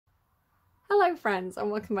Hello friends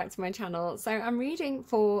and welcome back to my channel. So I'm reading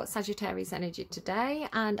for Sagittarius energy today,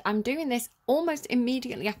 and I'm doing this almost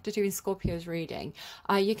immediately after doing Scorpio's reading.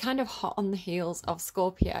 You're kind of hot on the heels of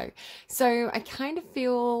Scorpio, so I kind of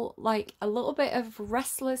feel like a little bit of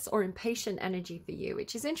restless or impatient energy for you,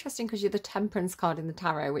 which is interesting because you're the Temperance card in the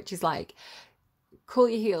tarot, which is like cool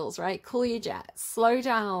your heels, right? Cool your jets, slow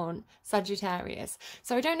down, Sagittarius.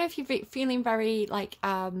 So I don't know if you're feeling very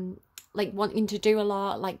like wanting to do a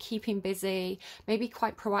lot, like keeping busy, maybe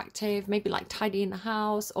quite proactive, maybe like tidying the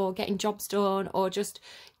house or getting jobs done, or just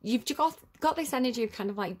you've got this energy of kind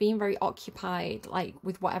of like being very occupied, like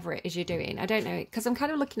with whatever it is you're doing. I don't know, because I'm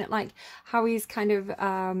kind of looking at like how he's kind of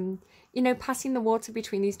you know, passing the water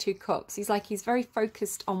between these two cups. He's very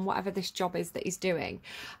focused on whatever this job is that he's doing,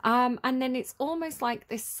 and then it's almost like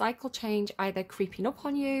this cycle change either creeping up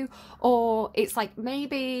on you, or it's like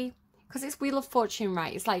maybe because it's Wheel of Fortune,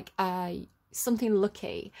 right? It's like something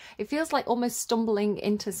lucky. It feels like almost stumbling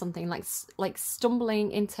into something, like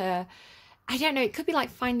stumbling into, I don't know, it could be like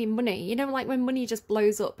finding money. You know, like when money just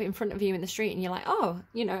blows up in front of you in the street and you're like, oh,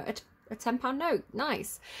 you know, a £10 note,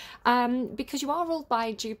 nice. Because you are ruled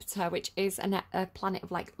by Jupiter, which is a planet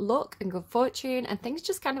of like luck and good fortune, and things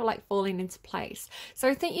just kind of like falling into place. So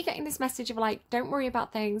I think you're getting this message of like, don't worry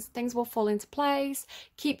about things will fall into place,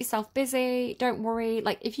 keep yourself busy, don't worry.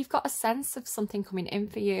 Like if you've got a sense of something coming in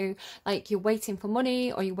for you, like you're waiting for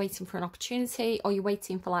money, or you're waiting for an opportunity, or you're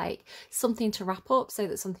waiting for like something to wrap up so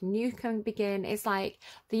that something new can begin, it's like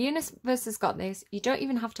the universe has got this. You don't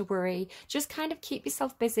even have to worry, just kind of keep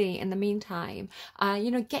yourself busy in the meantime, you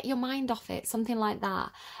know, get your mind off it, something like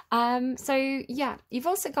that. So yeah, you've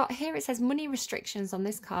also got here, it says money restrictions on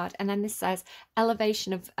this card, and then this says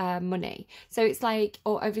elevation of money. So it's like,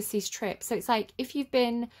 or overseas trip. So it's like if you've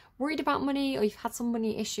been worried about money, or you've had some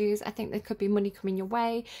money issues, I think there could be money coming your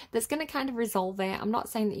way that's going to kind of resolve it. I'm not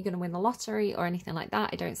saying that you're going to win the lottery or anything like that.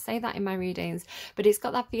 I don't say that in my readings, but it's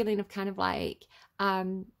got that feeling of kind of like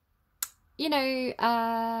you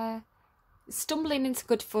know, stumbling into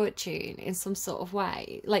good fortune in some sort of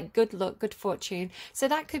way, like good luck, good fortune. So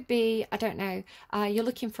that could be, I don't know, you're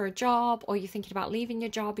looking for a job, or you're thinking about leaving your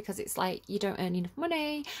job because it's like you don't earn enough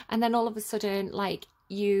money, and then all of a sudden like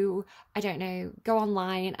you, I don't know, go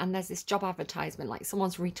online and there's this job advertisement, like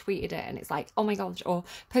someone's retweeted it and it's like, oh my gosh, or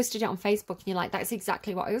posted it on Facebook, and you're like, that's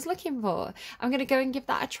exactly what I was looking for, I'm gonna go and give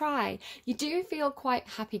that a try. You do feel quite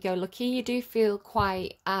happy-go-lucky, you do feel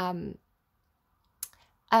quite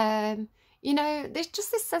you know, there's just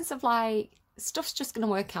this sense of like, stuff's just going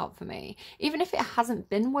to work out for me. Even if it hasn't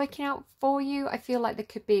been working out for you, I feel like there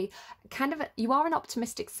could be kind of, you are an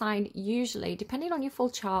optimistic sign usually, depending on your full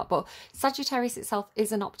chart, but Sagittarius itself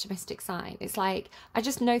is an optimistic sign. It's like, I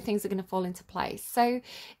just know things are going to fall into place. So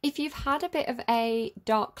if you've had a bit of a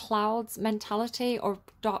dark clouds mentality or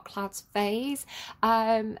dark clouds phase,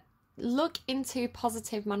 look into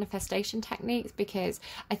positive manifestation techniques, because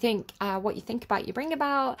I think what you think about you bring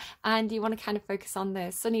about, and you want to kind of focus on the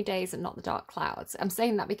sunny days and not the dark clouds. I'm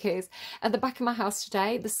saying that because at the back of my house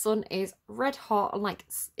today the sun is red hot, and like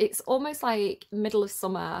it's almost like middle of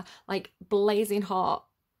summer, like blazing hot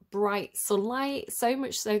bright sunlight, so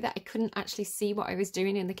much so that I couldn't actually see what I was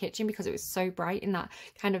doing in the kitchen because it was so bright in that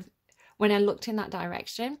kind of, when I looked in that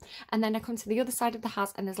direction. And then I come to the other side of the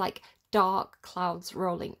house and there's like dark clouds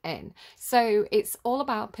rolling in. So it's all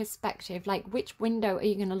about perspective, like which window are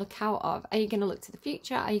you going to look out of? Are you going to look to the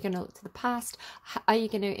future? Are you going to look to the past? Are you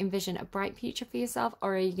going to envision a bright future for yourself,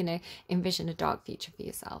 or are you going to envision a dark future for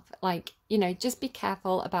yourself? Like, you know, just be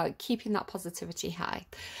careful about keeping that positivity high.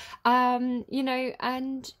 You know,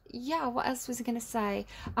 and yeah, what else was I going to say?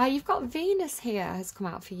 You've got Venus here has come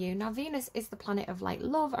out for you. Now Venus is the planet of like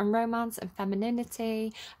love and romance and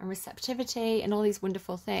femininity and receptivity and all these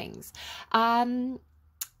wonderful things. So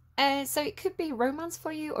it could be romance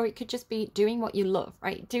for you, or it could just be doing what you love,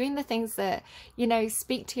 right? Doing the things that, you know,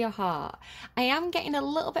 speak to your heart. I am getting a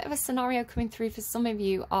little bit of a scenario coming through for some of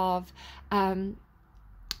you of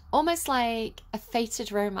almost like a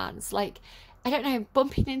fated romance, like, I don't know,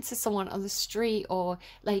 bumping into someone on the street, or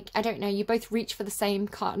like, I don't know, you both reach for the same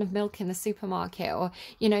carton of milk in the supermarket, or,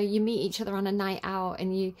 you know, you meet each other on a night out,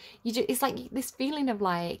 and you just, it's like this feeling of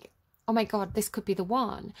like, oh my God, this could be the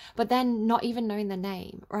one, but then not even knowing the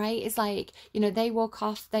name, right? It's like, you know, they walk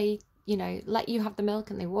off, they, you know, let you have the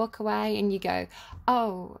milk and they walk away, and you go,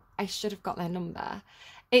 oh, I should have got their number.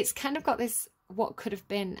 It's kind of got this what could have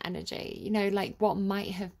been energy, you know, like what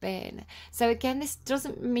might have been. So again, this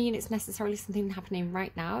doesn't mean it's necessarily something happening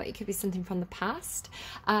right now. It could be something from the past.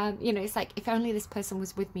 You know, it's like, if only this person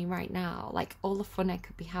was with me right now, like all the fun I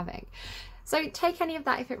could be having. So take any of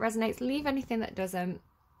that if it resonates, leave anything that doesn't.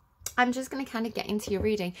 I'm just going to kind of get into your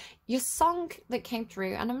reading. Your song that came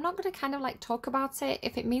through, and I'm not going to kind of like talk about it.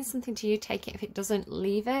 If it means something to you, take it. If it doesn't,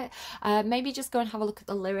 leave it. Maybe just go and have a look at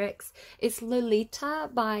the lyrics. It's Lolita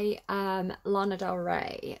by Lana Del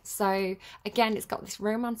Rey. So again, it's got this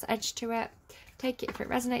romance edge to it. Take it if it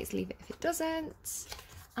resonates, leave it if it doesn't.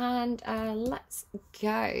 And let's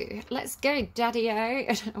go daddy-o. I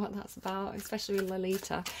don't know what that's about, especially with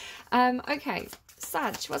Lolita. Okay,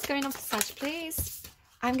 Sag, what's going on for Sag, please?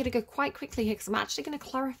 I'm going to go quite quickly here because I'm actually going to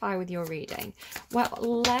clarify with your reading.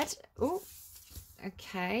 Well,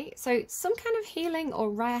 okay, so some kind of healing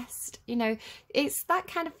or rest, you know, it's that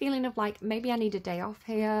kind of feeling of like, maybe I need a day off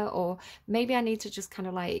here, or maybe I need to just kind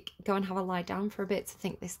of like go and have a lie down for a bit to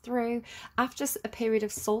think this through. After a period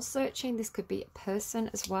of soul searching, this could be a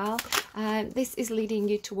person as well. This is leading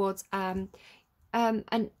you towards an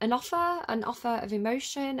offer of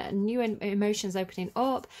emotion, new emotions opening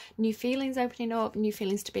up, new feelings opening up, new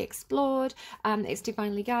feelings to be explored. It's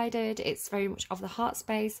divinely guided. It's very much of the heart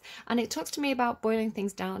space, and it talks to me about boiling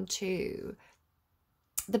things down to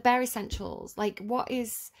the bare essentials. Like, what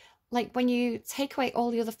is, like, when you take away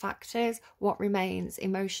all the other factors, what remains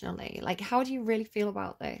emotionally? Like, how do you really feel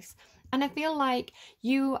about this? And I feel like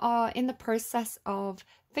you are in the process of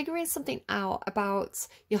figuring something out about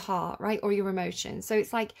your heart, right? Or your emotions. So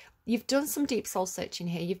it's like you've done some deep soul searching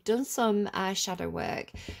here. You've done some shadow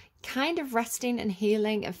work, kind of resting and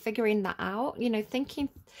healing and figuring that out. You know, thinking,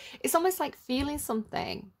 it's almost like feeling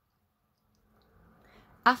something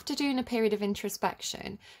after doing a period of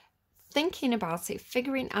introspection, thinking about it,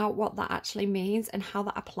 figuring out what that actually means and how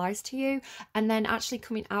that applies to you, and then actually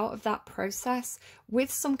coming out of that process with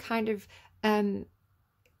some kind of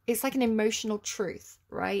it's like an emotional truth,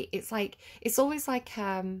 right? It's like, it's always like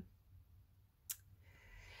the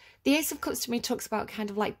Ace of Cups to me talks about kind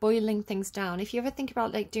of like boiling things down. If you ever think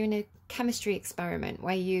about like doing a chemistry experiment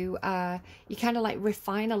where you kind of like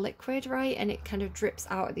refine a liquid, right, and it kind of drips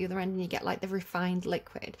out at the other end and you get like the refined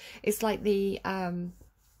liquid. It's like the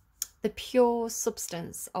pure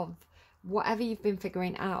substance of whatever you've been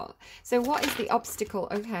figuring out. So what is the obstacle?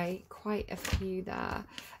 Okay, quite a few there.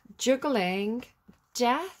 Juggling,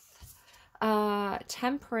 Death,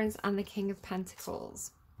 Temperance, and the King of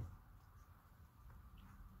Pentacles.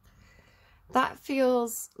 That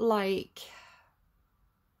feels like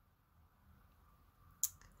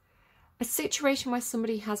a situation where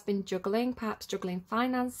somebody has been juggling, perhaps juggling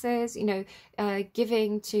finances, you know,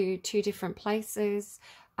 giving to two different places.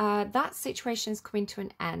 That situation is coming to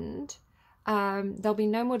an end. There'll be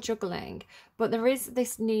no more juggling, but there is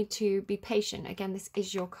this need to be patient. Again, this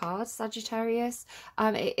is your card, Sagittarius.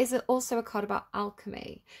 It is also a card about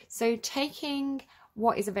alchemy. So taking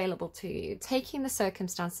what is available to you, taking the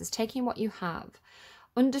circumstances, taking what you have,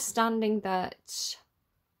 understanding that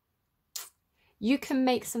you can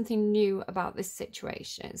make something new about this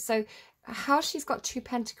situation. So how she's got two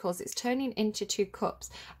pentacles, it's turning into two cups,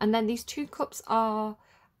 and then these two cups are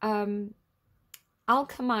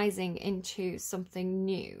alchemizing into something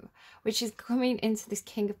new, which is coming into this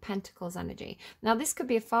King of Pentacles energy. Now, this could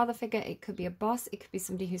be a father figure, it could be a boss, it could be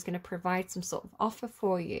somebody who's going to provide some sort of offer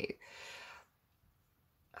for you.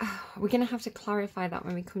 We're going to have to clarify that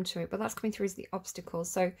when we come to it, but that's coming through as the obstacle.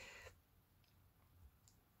 So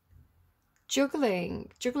juggling,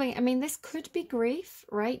 I mean, this could be grief,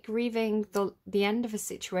 right? Grieving the end of a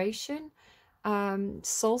situation.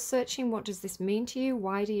 Soul searching, what does this mean to you?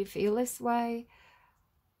 Why do you feel this way?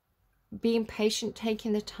 Being patient,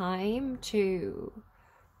 taking the time to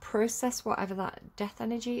process whatever that death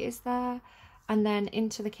energy is there. And then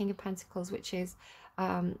into the King of Pentacles, which is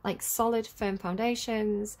like solid, firm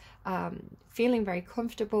foundations, feeling very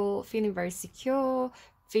comfortable, feeling very secure,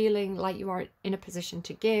 feeling like you are in a position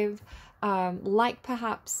to give, like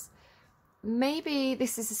perhaps maybe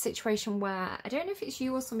this is a situation where, I don't know if it's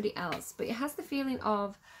you or somebody else, but it has the feeling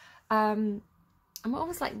of I'm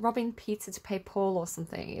almost like robbing Peter to pay Paul or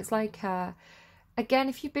something. It's like again,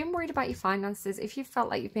 if you've been worried about your finances, if you felt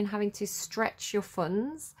like you've been having to stretch your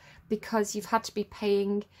funds because you've had to be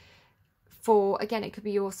paying for, again, it could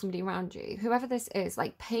be you or somebody around you, whoever this is,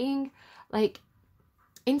 like paying like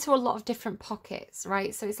into a lot of different pockets,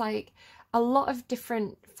 right? So it's like a lot of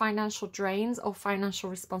different financial drains or financial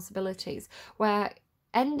responsibilities, where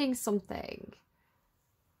ending something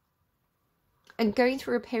and going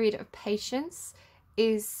through a period of patience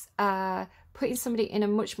is putting somebody in a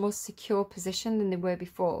much more secure position than they were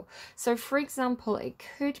before. So for example, it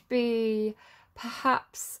could be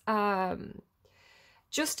perhaps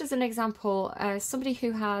just as an example, somebody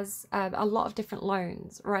who has a lot of different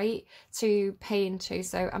loans, right, to pay into.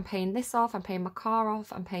 So I'm paying this off, I'm paying my car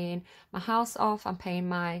off, I'm paying my house off, I'm paying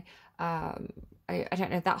my I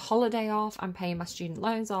don't know, that holiday off, I'm paying my student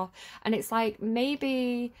loans off. And it's like,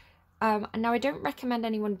 maybe, now I don't recommend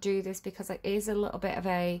anyone do this because it is a little bit of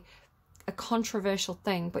a controversial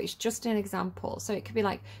thing, but it's just an example. So it could be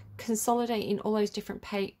like consolidating all those different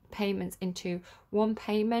payments into one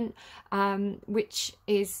payment, which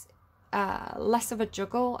is less of a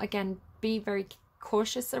juggle. Again, be very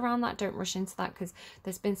cautious around that. Don't rush into that, because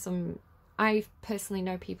there's been some, I personally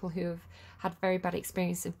know people who have had very bad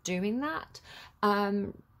experience of doing that.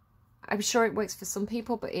 I'm sure it works for some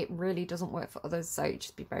people, but it really doesn't work for others. So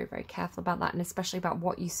just be very, very careful about that, and especially about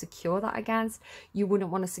what you secure that against. You wouldn't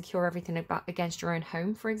want to secure everything against your own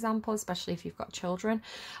home, for example, especially if you've got children.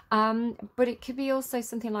 But it could be also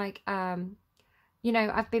something like, you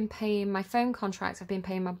know, I've been paying my phone contracts, I've been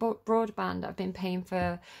paying my broadband, I've been paying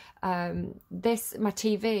for this, my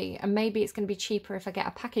TV, and maybe it's going to be cheaper if I get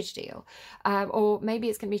a package deal. Or maybe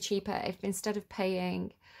it's going to be cheaper if, instead of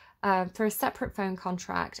paying for a separate phone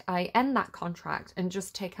contract, I end that contract and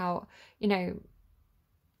just take out, you know,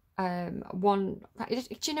 one. Do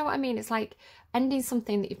you know what I mean? It's like ending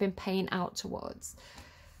something that you've been paying out towards.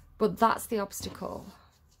 But that's the obstacle.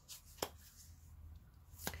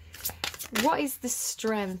 What is the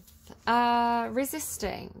strength?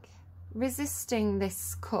 Resisting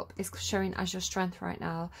this cup is showing as your strength right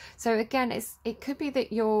now. So again, it could be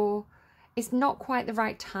that it's not quite the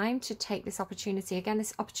right time to take this opportunity. Again,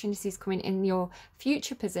 this opportunity is coming in your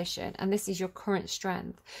future position, and this is your current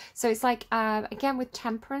strength. So it's like, again, with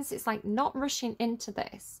temperance, it's like not rushing into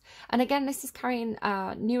this. And again, this is carrying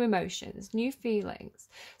new emotions, new feelings.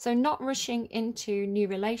 So not rushing into new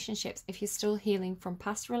relationships if you're still healing from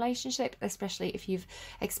past relationships, especially if you've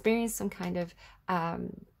experienced some kind of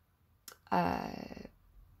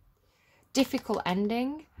difficult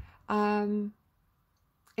ending.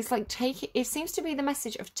 It's like it seems to be the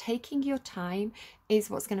message of taking your time is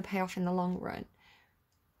what's going to pay off in the long run.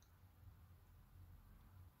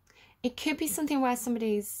 It could be something where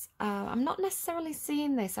somebody's, I'm not necessarily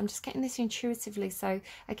seeing this, I'm just getting this intuitively. So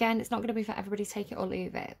again, it's not going to be for everybody, take it or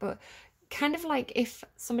leave it. But kind of like if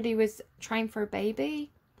somebody was trying for a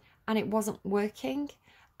baby and it wasn't working,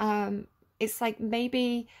 it's like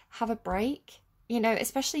maybe have a break. You know,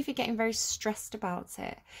 especially if you're getting very stressed about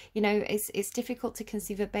it. You know, it's difficult to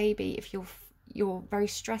conceive a baby if you're very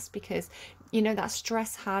stressed, because, you know, that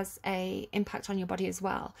stress has a impact on your body as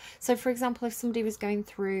well. So, for example, if somebody was going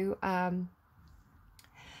through, you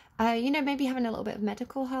know, maybe having a little bit of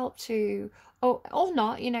medical help to, or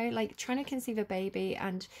not, you know, like trying to conceive a baby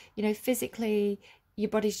and, you know, physically your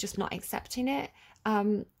body's just not accepting it.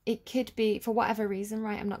 It could be for whatever reason,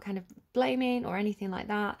 right? I'm not kind of blaming or anything like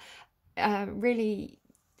that. Really,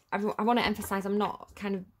 I want to emphasize, I'm not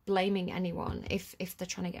kind of blaming anyone if they're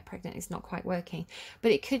trying to get pregnant, it's not quite working.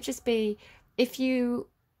 But it could just be if you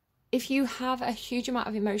have a huge amount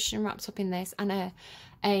of emotion wrapped up in this, and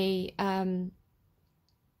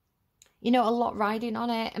you know, a lot riding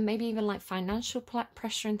on it, and maybe even like financial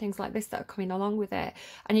pressure and things like this that are coming along with it,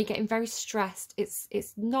 and you're getting very stressed,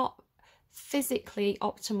 it's not physically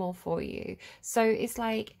optimal for you. So it's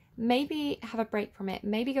like, maybe have a break from it,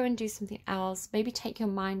 maybe go and do something else, maybe take your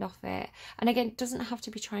mind off it. And again, it doesn't have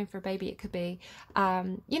to be trying for a baby, it could be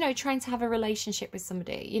you know, trying to have a relationship with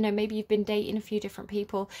somebody. You know, maybe you've been dating a few different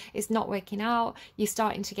people, it's not working out, you're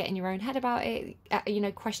starting to get in your own head about it, you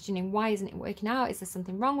know, questioning, why isn't it working out, is there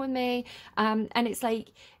something wrong with me? And it's like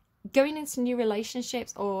going into new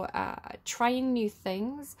relationships or trying new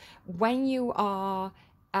things when you are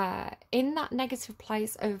in that negative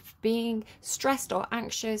place of being stressed or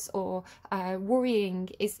anxious or worrying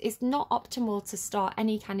is not optimal to start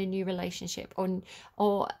any kind of new relationship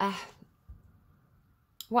or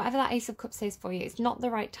whatever that Ace of Cups is for you. It's not the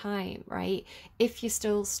right time, right? If you're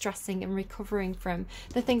still stressing and recovering from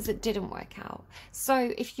the things that didn't work out.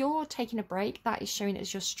 So if you're taking a break, that is showing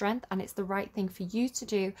as your strength, and it's the right thing for you to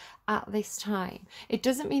do at this time. It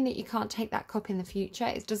doesn't mean that you can't take that cup in the future.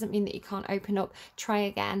 It doesn't mean that you can't open up, try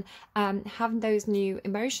again, have those new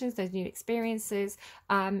emotions, those new experiences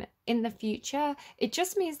in the future. It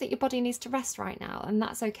just means that your body needs to rest right now, and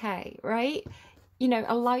that's okay, right? You know,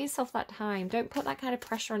 allow yourself that time. Don't put that kind of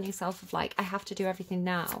pressure on yourself of like, I have to do everything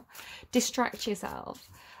now. Distract yourself.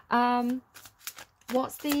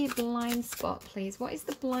 What's the blind spot, please? What is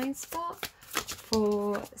the blind spot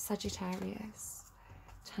for Sagittarius?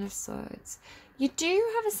 Ten of Swords. You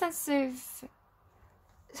do have a sense of,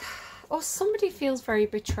 or somebody feels very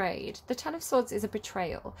betrayed. The Ten of Swords is a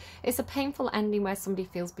betrayal. It's a painful ending where somebody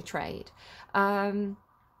feels betrayed.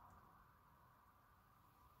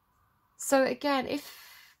 So again, if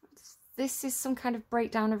this is some kind of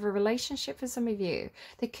breakdown of a relationship for some of you.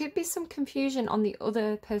 There could be some confusion on the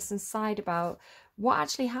other person's side about what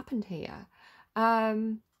actually happened here.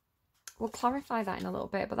 We'll clarify that in a little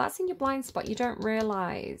bit, but that's in your blind spot. You don't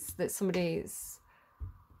realize that somebody's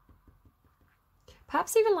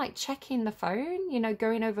perhaps even like checking the phone, you know,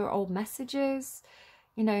 going over old messages,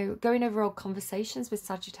 you know, going over old conversations with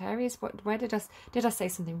Sagittarius. Where did I say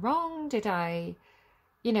something wrong? Did I,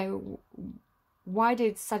 you know, why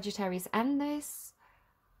did Sagittarius end this?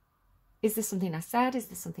 Is this something I said? Is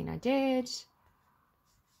this something I did?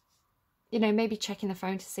 You know, maybe checking the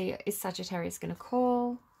phone to see, is Sagittarius going to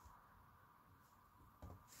call?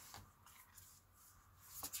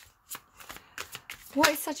 What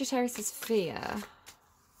is Sagittarius's fear?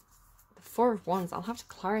 The Four of Wands. I'll have to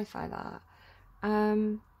clarify that. I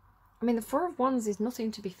mean, the Four of Wands is nothing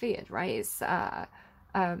to be feared, right? It's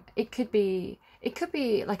it could be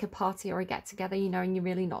like a party or a get together, you know, and you're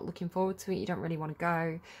really not looking forward to it. You don't really want to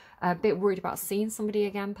go. A bit worried about seeing somebody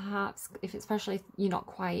again, perhaps, especially if you're not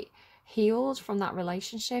quite healed from that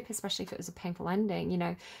relationship, especially if it was a painful ending, you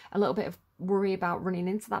know, a little bit of worry about running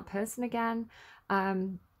into that person again.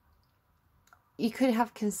 You could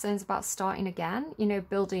have concerns about starting again, you know,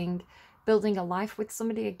 building a life with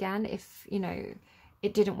somebody again if, you know,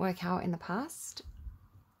 it didn't work out in the past.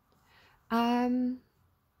 Who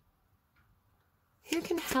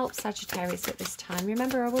can help Sagittarius at this time?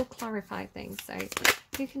 Remember, I will clarify things. So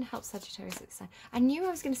who can help Sagittarius at this time? I knew I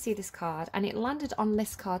was going to see this card, and it landed on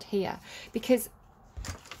this card here because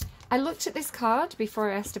I looked at this card before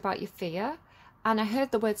I asked about your fear, and I heard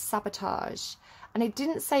the word sabotage. And I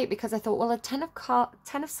didn't say it because I thought, well, a Ten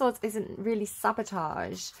of Swords isn't really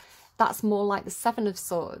sabotage. That's more like the Seven of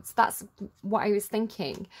Swords. That's what I was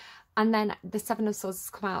thinking. And then the Seven of Swords has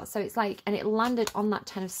come out. So it's like, and it landed on that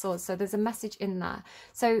Ten of Swords. So there's a message in there.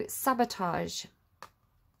 So sabotage.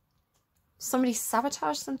 Somebody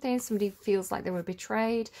sabotaged something. Somebody feels like they were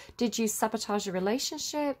betrayed. Did you sabotage a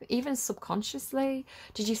relationship? Even subconsciously?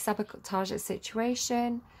 Did you sabotage a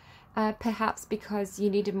situation? Perhaps because you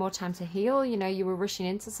needed more time to heal, you know, you were rushing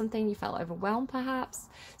into something, you felt overwhelmed perhaps.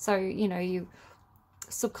 So, you know, you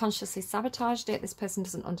subconsciously sabotaged it. This person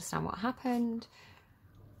doesn't understand what happened.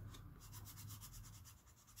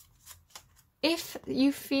 If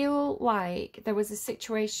you feel like there was a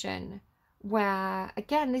situation where,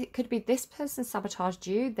 again, it could be this person sabotaged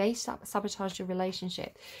you, they sabotaged your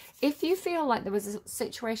relationship. If you feel like there was a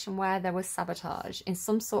situation where there was sabotage in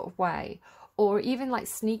some sort of way, or even like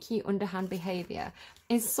sneaky underhand behavior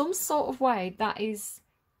in some sort of way, that is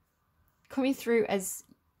coming through as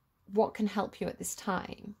what can help you at this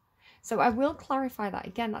time. So I will clarify that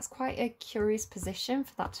again. That's quite a curious position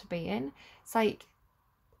for that to be in. It's like,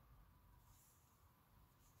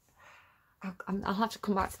 I'll have to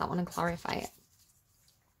come back to that one and clarify it.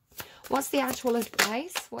 What's the actual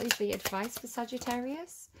advice? What is the advice for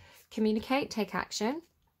Sagittarius? Communicate, take action.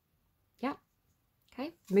 Yeah.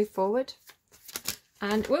 Okay, move forward.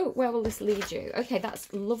 And, whoa, where will this lead you? Okay,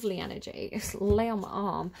 that's lovely energy. It's lay on my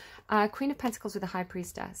arm. Queen of Pentacles with a High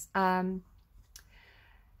Priestess. That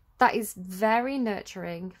is very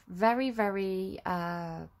nurturing. Very, very,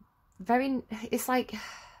 it's like,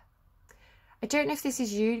 I don't know if this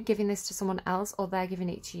is you giving this to someone else or they're giving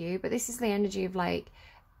it to you, but this is the energy of like,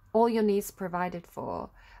 all your needs provided for.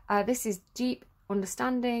 This is deep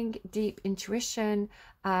understanding, deep intuition,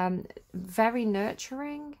 very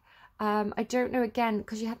nurturing. I don't know, again,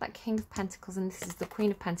 because you have that King of Pentacles and this is the Queen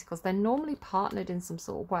of Pentacles. They're normally partnered in some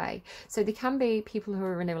sort of way. So they can be people who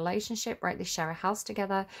are in a relationship, right? They share a house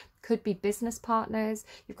together. Could be business partners.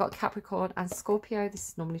 You've got Capricorn and Scorpio. This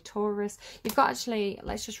is normally Taurus. You've got actually,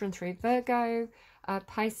 let's just run through Virgo,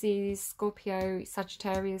 Pisces, Scorpio,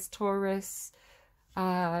 Sagittarius, Taurus,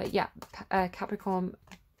 Capricorn,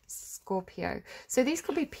 Scorpio. So these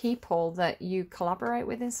could be people that you collaborate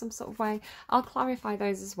with in some sort of way. I'll clarify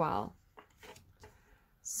those as well.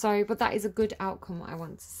 So, but that is a good outcome, I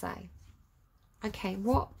want to say. Okay,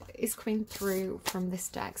 what is coming through from this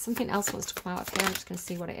deck? Something else wants to come out of here. I'm just going to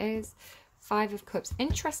see what it is. Five of Cups.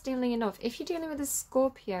 Interestingly enough, if you're dealing with a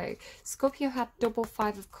Scorpio, Scorpio had double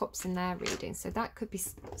Five of Cups in their reading. So that could be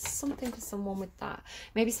something for someone with that.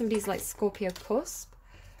 Maybe somebody's like Scorpio cusp.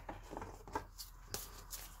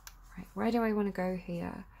 Right, where do I want to go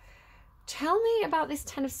here? Tell me about this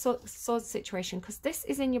Ten of Swords situation, because this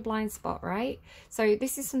is in your blind spot, right? So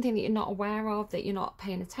this is something that you're not aware of, that you're not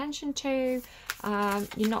paying attention to.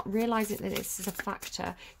 You're not realizing that this is a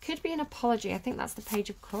factor. Could be an apology. I think that's the Page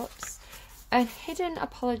of Cups. A hidden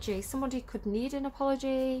apology. Somebody could need an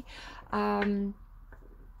apology. They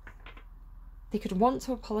could want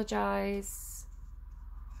to apologize.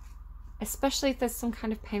 especially if there's some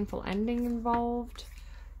kind of painful ending involved.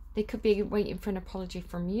 They could be waiting for an apology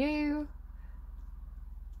from you.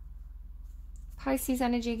 Pisces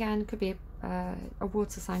energy again, could be a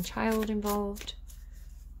water sign child involved.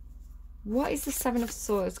 What is the Seven of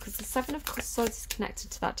Swords? Because the Seven of Swords is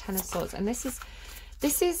connected to that Ten of Swords, and this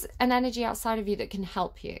is an energy outside of you that can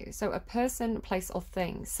help you. So a person, place, or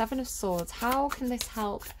thing. Seven of Swords. How can this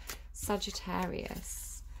help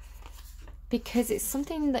Sagittarius? Because it's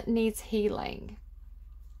something that needs healing.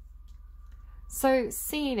 So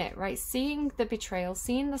seeing it, right? Seeing the betrayal,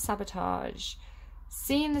 seeing the sabotage,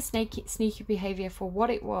 seeing the sneaky behavior for what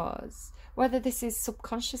it was, whether this is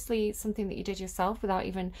subconsciously something that you did yourself without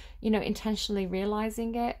even, you know, intentionally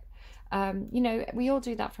realizing it. You know, we all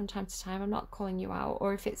do that from time to time. I'm not calling you out.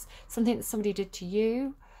 Or if it's something that somebody did to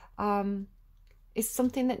you, it's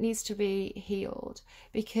something that needs to be healed,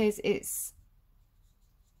 because there's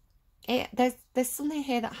something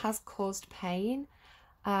here that has caused pain,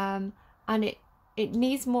 and it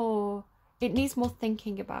needs more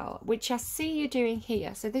thinking about, which I see you doing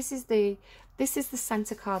here. So this is the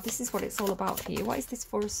center card. This is what it's all about for you. What is this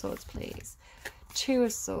Four of Swords, please? Two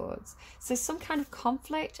of Swords. So some kind of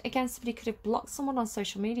conflict. Again, somebody could have blocked someone on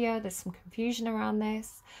social media. There's some confusion around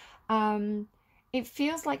this. It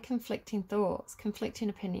feels like conflicting thoughts, conflicting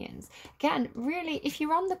opinions. Again, really, if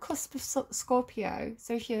you're on the cusp of Scorpio,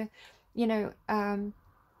 so if you're, you know,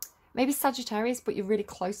 maybe Sagittarius, but you're really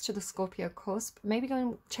close to the Scorpio cusp, maybe go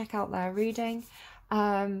and check out their reading.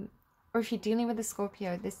 Or if you're dealing with a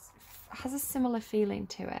Scorpio, this has a similar feeling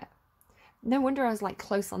to it. No wonder I was like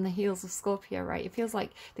close on the heels of Scorpio, right? It feels like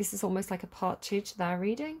this is almost like a part 2 to their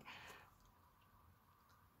reading.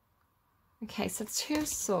 Okay, so Two of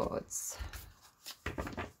Swords.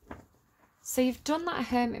 So you've done that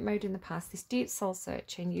hermit mode in the past, this deep soul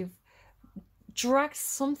searching. You've dragged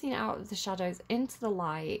something out of the shadows into the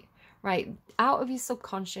light, right? Out of your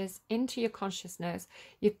subconscious into your consciousness.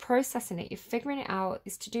 You're processing it, you're figuring it out.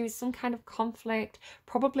 It's to do with some kind of conflict,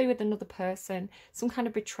 probably with another person, some kind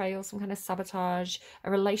of betrayal, some kind of sabotage, a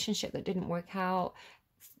relationship that didn't work out.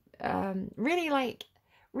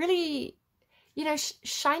 Really, you know,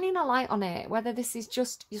 shining a light on it, whether this is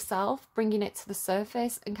just yourself bringing it to the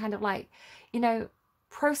surface and kind of like, you know,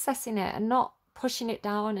 processing it and not pushing it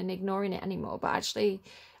down and ignoring it anymore, but actually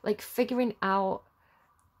like figuring out,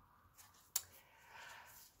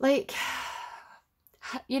 like,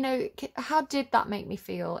 you know, how did that make me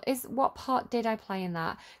feel? What part did I play in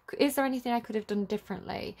that? Is there anything I could have done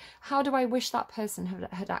differently? How do I wish that person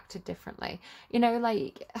had acted differently? You know,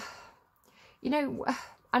 like, you know,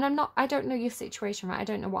 and I don't know your situation, right? I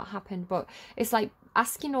don't know what happened, but it's like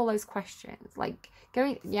asking all those questions, like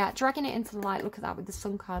dragging it into the light. Look at that with the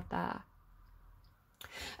Sun card there.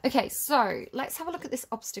 Okay, so let's have a look at this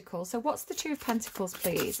obstacle. So what's the Two of Pentacles,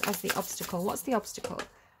 please, as the obstacle? What's the obstacle?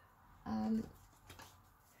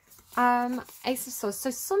 Ace of Swords. So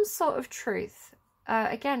some sort of truth.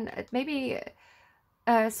 Again, maybe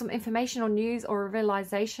some information or news or a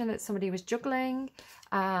realization that somebody was juggling,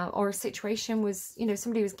 or a situation was, you know,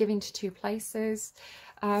 somebody was giving to two places.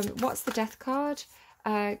 What's the Death card?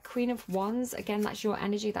 Queen of Wands. Again, that's your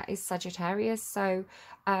energy. That is Sagittarius. So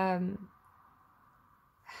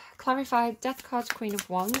clarify, Death card, Queen of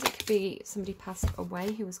Wands. It could be somebody passed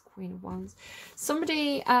away who was Queen of Wands.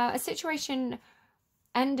 Somebody, a situation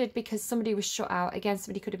ended because somebody was shut out. Again,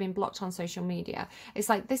 somebody could have been blocked on social media. It's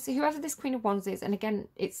like this, whoever this Queen of Wands is, and again,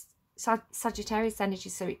 it's Sagittarius energy,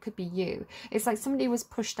 so it could be you. It's like somebody was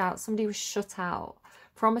pushed out, somebody was shut out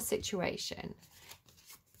from a situation.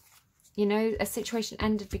 You know, a situation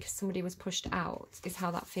ended because somebody was pushed out, is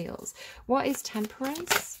how that feels. What is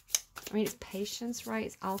Temperance? I mean, it's patience, right?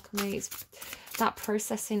 It's alchemy. It's that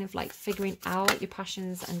processing of like figuring out your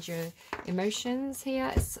passions and your emotions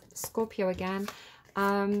here. It's Scorpio again.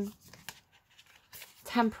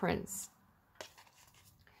 Temperance.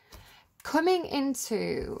 Coming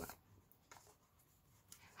into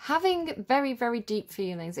having very, very deep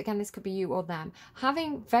feelings. Again, this could be you or them.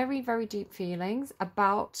 Having very, very deep feelings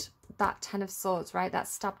about that Ten of Swords, right? That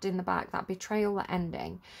stabbed in the back, that betrayal, that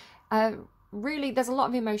ending. Really, there's a lot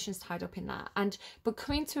of emotions tied up in that. But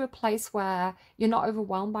coming to a place where you're not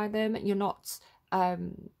overwhelmed by them, you're not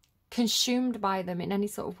consumed by them in any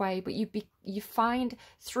sort of way, but you you find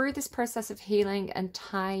through this process of healing and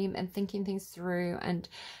time and thinking things through and,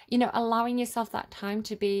 you know, allowing yourself that time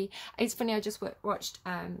to be. It's funny, I just watched,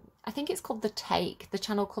 I think it's called the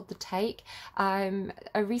channel called The Take,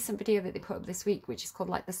 a recent video that they put up this week, which is called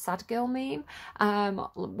like the sad girl meme,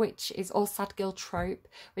 which is all sad girl trope,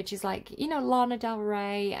 which is like, you know, Lana Del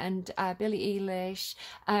Rey and Billie Eilish,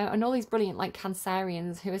 and all these brilliant like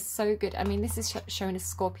Cancerians who are so good. I mean, this is showing as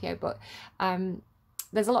Scorpio, but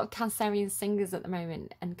there's a lot of Cancerian singers at the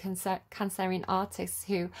moment and Cancerian artists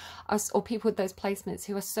who are, or people with those placements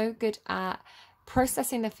who are so good at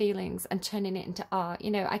processing their feelings and turning it into art.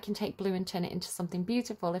 You know, I can take blue and turn it into something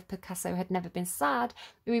beautiful. If Picasso had never been sad,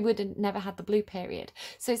 we would have never had the blue period.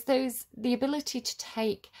 So it's the ability to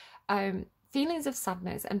take feelings of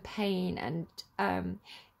sadness and pain and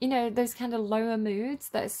you know, those kind of lower moods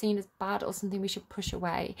that are seen as bad or something we should push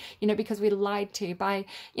away, you know, because we're lied to by,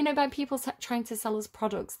 you know, by people trying to sell us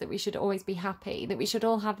products that we should always be happy, that we should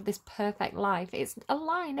all have this perfect life. It's a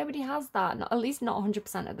lie. Nobody has that, at least not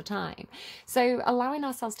 100% of the time. So allowing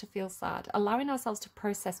ourselves to feel sad, allowing ourselves to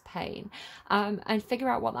process pain, and figure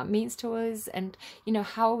out what that means to us, and, you know,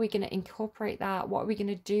 how are we going to incorporate that? What are we going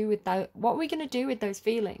to do with that? What are we going to do with those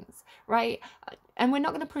feelings, right? And we're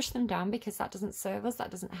not going to push them down because that doesn't serve us,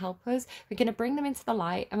 that doesn't help us. We're going to bring them into the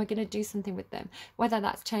light and we're going to do something with them, whether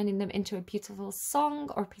that's turning them into a beautiful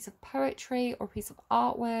song or a piece of poetry or a piece of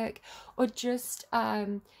artwork, or just,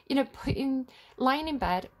 you know, lying in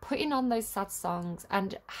bed, putting on those sad songs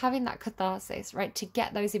and having that catharsis, right, to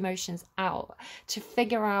get those emotions out, to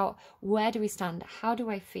figure out, where do we stand? How do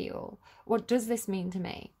I feel? What does this mean to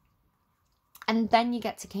me? And then you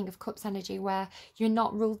get to King of Cups energy, where you're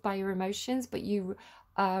not ruled by your emotions, but you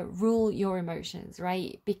rule your emotions,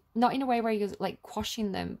 right? Not in a way where you're like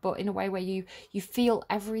quashing them, but in a way where you feel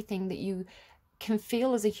everything that you can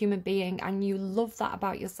feel as a human being, and you love that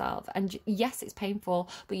about yourself. And yes, it's painful,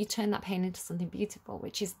 but you turn that pain into something beautiful,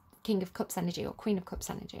 which is King of Cups energy or Queen of Cups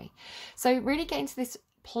energy. So really get into this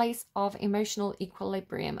place of emotional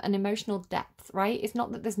equilibrium and emotional depth, right? It's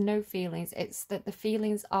not that there's no feelings, it's that the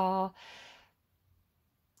feelings are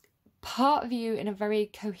part of you in a very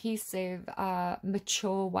cohesive,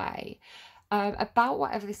 mature way, about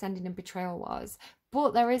whatever this ending in betrayal was.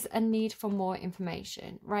 But there is a need for more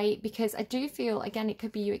information, right? Because I do feel, again, it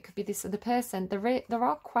could be you, it could be this other person. There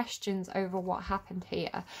are questions over what happened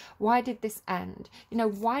here. Why did this end? You know,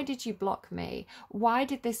 why did you block me? Why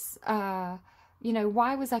did this, you know,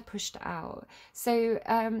 why was I pushed out? So,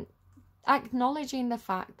 acknowledging the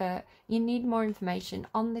fact that you need more information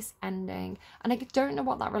on this ending, and I don't know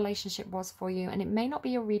what that relationship was for you, and it may not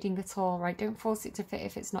be your reading at all, right? Don't force it to fit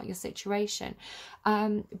if it's not your situation,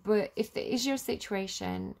 but if it is your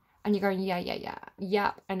situation and you're going,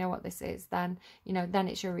 yeah, I know what this is, then, you know, then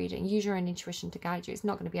it's your reading. Use your own intuition to guide you. It's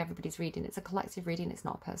not going to be everybody's reading. It's a collective reading. It's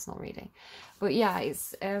not a personal reading. But yeah,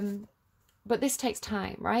 it's but this takes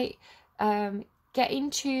time, right? Get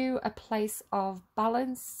into a place of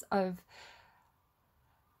balance, of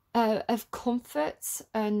comfort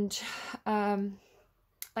and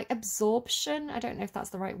like absorption. I don't know if that's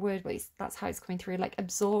the right word, but that's how it's coming through, like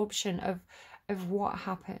absorption of what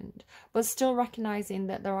happened, but still recognizing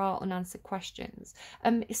that there are unanswered questions.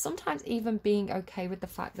 Sometimes even being okay with the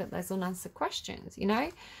fact that there's unanswered questions, you know.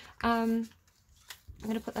 I'm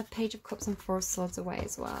going to put the Page of Cups and Four of Swords away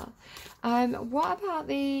as well. What about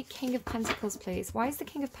the King of Pentacles, please? Why is the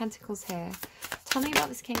King of Pentacles here? Tell me about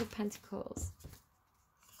this King of Pentacles.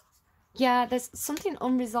 Yeah, there's something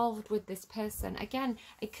unresolved with this person. Again,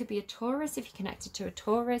 it could be a Taurus if you're connected to a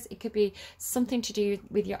Taurus. It could be something to do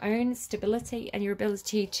with your own stability and your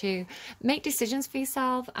ability to make decisions for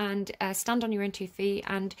yourself and stand on your own 2 feet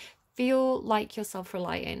and feel like you're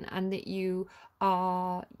self-reliant, and that you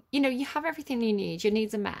are, you know, you have everything you need, your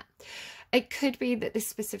needs are met. It could be that this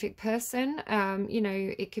specific person, you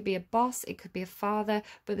know, it could be a boss, it could be a father,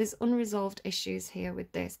 but there's unresolved issues here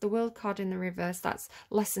with this. The World card in the reverse, that's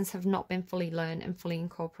lessons have not been fully learned and fully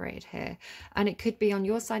incorporated here. And it could be on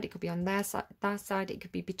your side, it could be on their side, it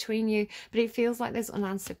could be between you, but it feels like there's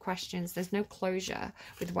unanswered questions. There's no closure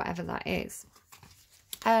with whatever that is.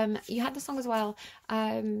 You had the song as well.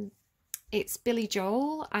 It's Billy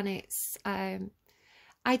Joel, and it's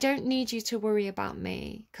I don't need you to worry about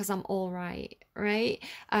me because I'm all right, right?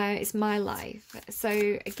 It's my life. So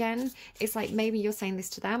again, it's like maybe you're saying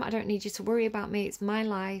this to them. I don't need you to worry about me. It's my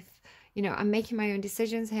life. You know, I'm making my own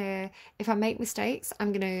decisions here. If I make mistakes,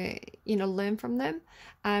 I'm going to, you know, learn from them.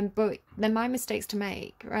 But they're my mistakes to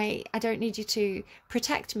make, right? I don't need you to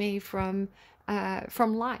protect me from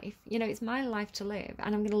from life. You know, it's my life to live,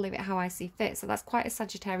 and I'm going to live it how I see fit. So that's quite a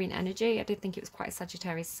Sagittarian energy. I did think it was quite a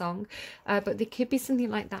Sagittarius song, but there could be something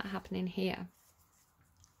like that happening here.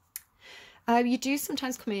 You do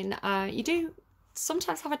sometimes come in, you do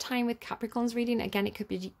sometimes have a time with Capricorns reading. Again, it could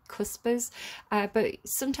be cuspers, but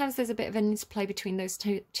sometimes there's a bit of an interplay between those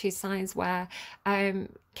two signs where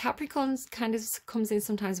Capricorns kind of comes in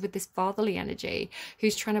sometimes with this fatherly energy,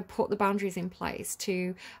 who's trying to put the boundaries in place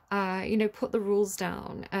to, you know, put the rules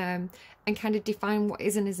down, and kind of define what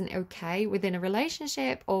is and isn't okay within a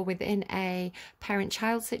relationship or within a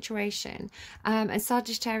parent-child situation. And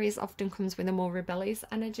Sagittarius often comes with a more rebellious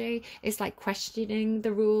energy. It's like questioning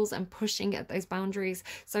the rules and pushing at those boundaries.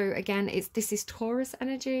 So again, this is Taurus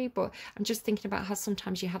energy, but I'm just thinking about how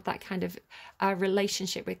sometimes you have that kind of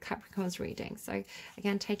relationship with Capricorn's reading. So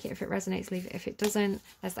again, take it if it resonates, leave it if it doesn't.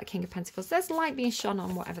 There's that King of Pentacles. There's light being shone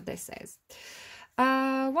on whatever this is.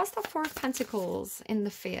 What's that Four of Pentacles in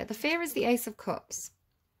the fear? The fear is the Ace of Cups,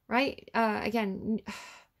 right? Again,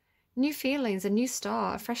 new feelings, a new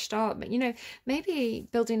start, a fresh start. But, you know, maybe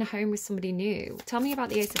building a home with somebody new. Tell me about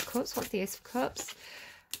the Ace of Cups. What's the Ace of Cups?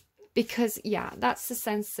 Because, yeah, that's the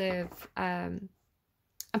sense of I'm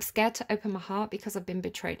scared to open my heart because I've been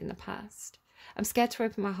betrayed in the past. I'm scared to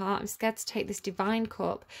open my heart. I'm scared to take this divine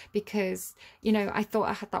cup because, you know, I thought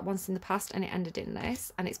I had that once in the past and it ended in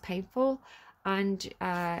this, and it's painful. And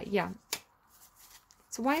yeah,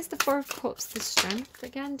 so why is the Four of Cups the strength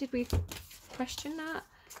again? Did we question that?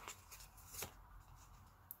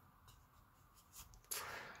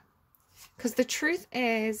 Because the truth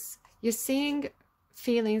is, you're seeing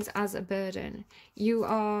feelings as a burden. You've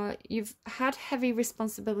had heavy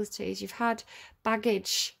responsibilities. You've had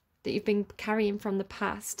baggage that you've been carrying from the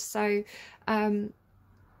past. So to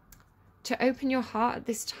open your heart at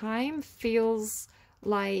this time feels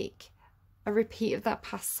like a repeat of that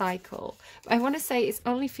past cycle. I want to say it's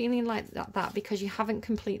only feeling like that because you haven't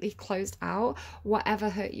completely closed out whatever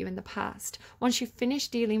hurt you in the past. Once you finish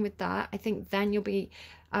dealing with that, I think then you'll be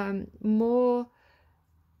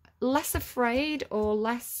less afraid or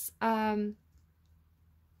less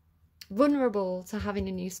vulnerable to having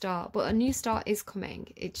a new start. But a new start is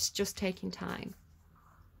coming. It's just taking time.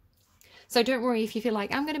 So don't worry if you feel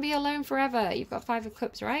like, I'm going to be alone forever. You've got Five of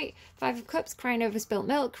Cups, right? Five of Cups, crying over spilt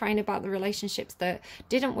milk, crying about the relationships that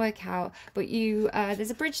didn't work out. But there's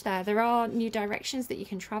a bridge there. There are new directions that you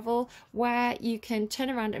can travel where you can turn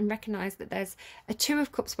around and recognize that there's a Two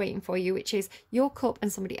of Cups waiting for you, which is your cup and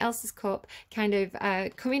somebody else's cup kind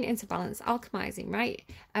of coming into balance, alchemizing, right?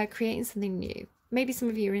 Creating something new. Maybe some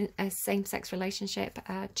of you are in a same-sex relationship.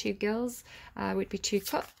 Two girls would be Two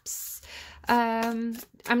Cups. I'm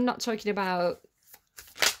not talking about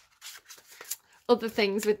other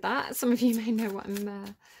things with that. Some of you may know what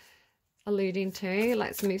I'm alluding to.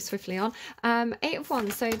 Let's move swiftly on. Eight of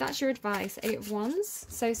Wands. So that's your advice. Eight of Wands.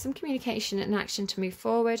 So some communication and action to move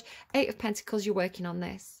forward. Eight of Pentacles. You're working on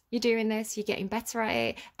this. You're doing this, you're getting better at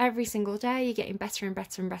it every single day. You're getting better and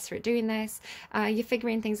better and better at doing this. You're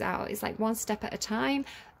figuring things out. It's like one step at a time.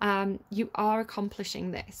 You are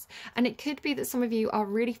accomplishing this. And it could be that some of you are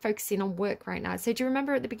really focusing on work right now. So do you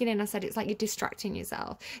remember at the beginning I said it's like you're distracting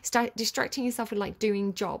yourself. Distracting yourself with like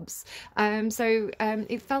doing jobs.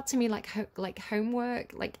 It felt to me like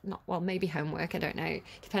homework, like not, well, maybe homework, I don't know.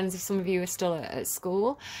 Depends if some of you are still at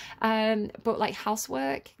school. But like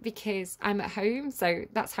housework, because I'm at home. So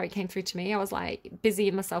that's how it came through to me. I was like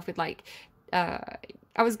busying myself with like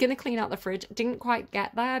I was gonna clean out the fridge, didn't quite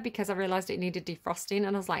get there because I realized it needed defrosting,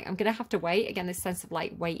 and I was like, I'm gonna have to wait. Again, this sense of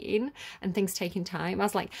like waiting and things taking time. I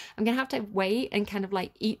was like, I'm gonna have to wait and kind of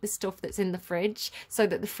like eat the stuff that's in the fridge so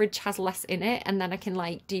that the fridge has less in it, and then I can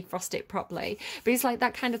like defrost it properly. But it's like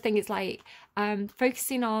that kind of thing. It's like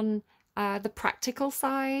focusing on the practical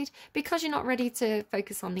side because you're not ready to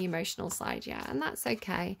focus on the emotional side yet, and that's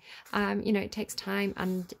okay. You know, it takes time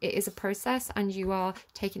and it is a process, and you are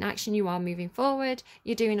taking action, you are moving forward,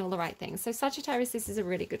 you're doing all the right things. So Sagittarius, this is a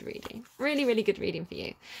really good reading, really good reading for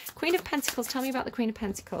you. Queen of Pentacles. Tell me about the Queen of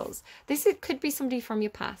Pentacles. Could be somebody from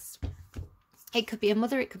your past. It could be a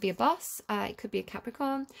mother, it could be a boss, it could be a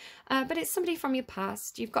Capricorn, but it's somebody from your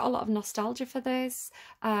past. You've got a lot of nostalgia for this.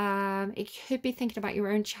 It could be thinking about your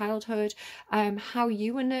own childhood, how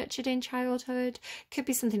you were nurtured in childhood. Could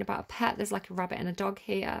be something about a pet. There's like a rabbit and a dog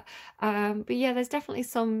here. But yeah, there's definitely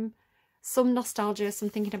some nostalgia, some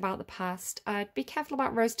thinking about the past. Be careful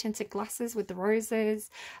about rose-tinted glasses with the roses.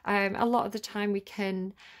 A lot of the time we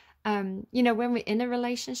can, you know, when we're in a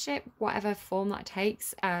relationship, whatever form that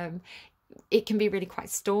takes, it can be really quite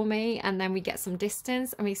stormy, and then we get some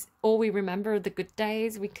distance, and all we remember are the good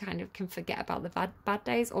days. We kind of can forget about the bad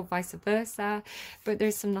days, or vice versa. But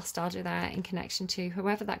there's some nostalgia there in connection to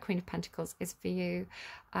whoever that Queen of Pentacles is for you.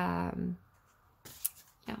 Yeah.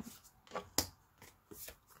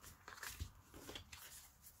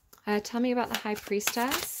 Tell me about the High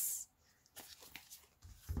Priestess.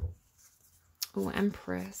 Oh,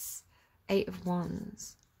 Empress. 8 of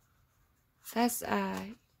Wands. There's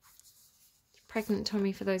pregnant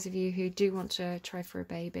tummy for those of you who do want to try for a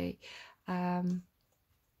baby. The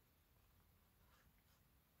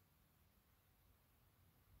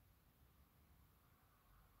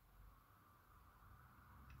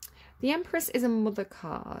Empress is a mother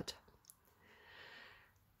card.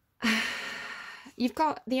 You've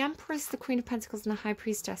got the Empress, the Queen of Pentacles, and the High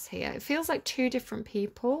Priestess here. It feels like two different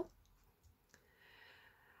people.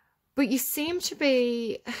 But you seem to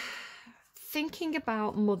be thinking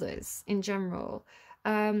about mothers in general,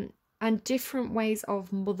 and different ways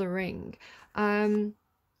of mothering.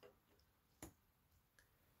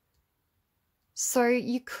 So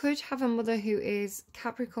you could have a mother who is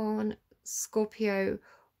Capricorn, Scorpio,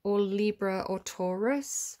 or Libra, or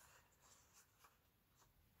Taurus.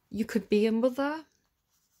 You could be a mother.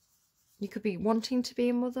 You could be wanting to be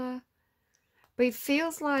a mother. But it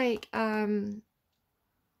feels like,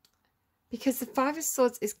 because the Five of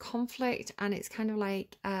Swords is conflict, and it's kind of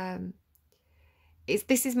like,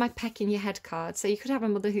 this is my peck in your head card. So you could have a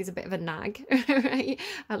mother who's a bit of a nag, right?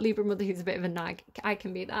 A Libra mother who's a bit of a nag. I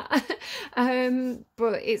can be that.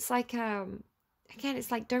 But it's like, again,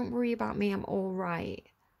 it's like, don't worry about me, I'm all right.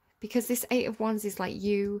 Because this 8 of Wands is like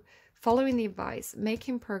you following the advice,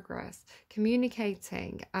 making progress,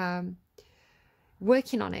 communicating,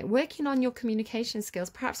 working on it, working on your communication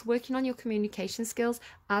skills, perhaps working on your communication skills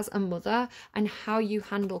as a mother and how you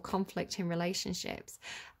handle conflict in relationships.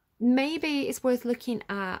 Maybe it's worth looking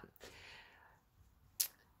at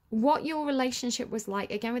what your relationship was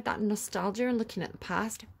like, again, with that nostalgia and looking at the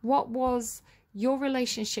past. What was your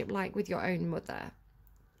relationship like with your own mother?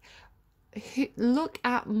 Look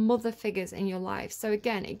at mother figures in your life. So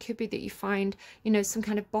again, it could be that you find, you know, some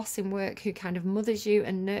kind of boss in work who kind of mothers you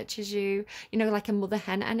and nurtures you, you know, like a mother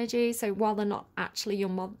hen energy. So while they're not actually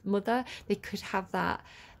your mother, they could have that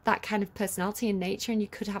kind of personality and nature, and you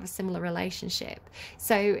could have a similar relationship.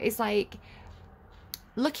 So it's like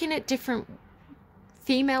looking at different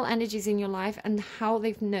female energies in your life and how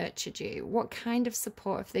they've nurtured you. What kind of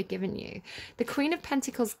support have they given you? The Queen of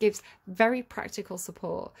Pentacles gives very practical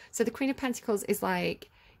support. So the Queen of Pentacles is like,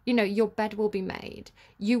 you know, your bed will be made.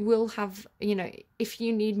 You will have, you know, if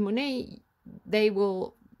you need money, they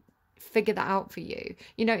will figure that out for you.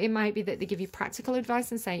 You know, it might be that they give you practical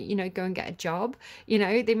advice and say, you know, go and get a job. You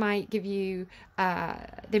know, they might give you,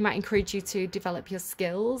 they might encourage you to develop your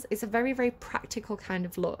skills. It's a very, very practical kind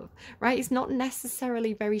of love, right? It's not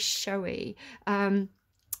necessarily very showy.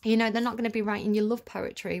 You know, they're not going to be writing your love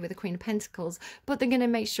poetry with the Queen of Pentacles, but they're going to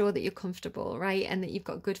make sure that you're comfortable, right? And that you've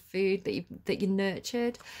got good food, that you're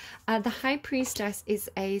nurtured. The High Priestess is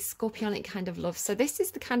a scorpionic kind of love. So this is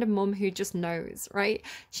the kind of mum who just knows, right?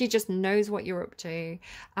 She just knows what you're up to.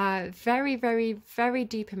 Very, very, very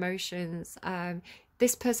deep emotions.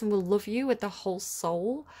 This person will love you with the whole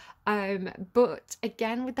soul. But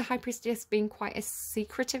again, with the High Priestess being quite a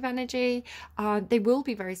secretive energy, they will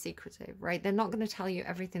be very secretive, right? They're not going to tell you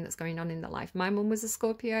everything that's going on in their life. My mum was a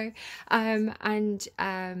Scorpio, but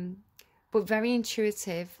very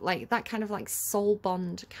intuitive, like that kind of like soul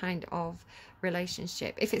bond kind of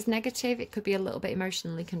relationship. If it's negative, it could be a little bit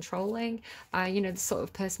emotionally controlling, you know, the sort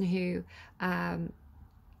of person who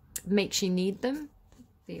makes you need them.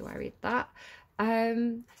 Be aware of that.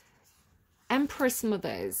 Empress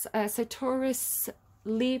mothers, so Taurus,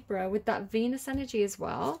 Libra with that Venus energy as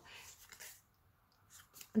well.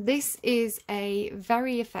 This is a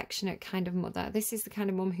very affectionate kind of mother. This is the kind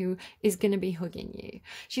of mum who is going to be hugging you.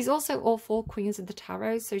 She's also all 4 queens of the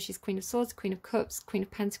tarot. So she's Queen of Swords, Queen of Cups, Queen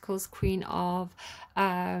of Pentacles, Queen of, what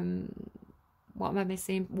am I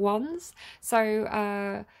missing? Wands.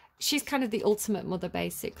 So she's kind of the ultimate mother,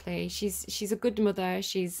 basically. She's a good mother.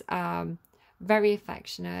 She's very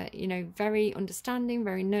affectionate, you know, very understanding,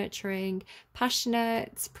 very nurturing,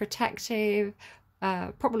 passionate, protective,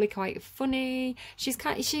 probably quite funny. She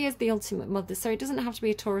is the ultimate mother. So it doesn't have to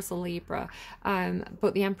be a Taurus or Libra,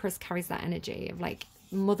 but the Empress carries that energy of like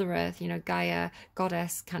Mother Earth, you know, Gaia,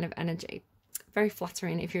 goddess kind of energy. Very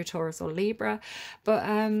flattering if you're a Taurus or Libra. But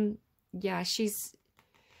yeah,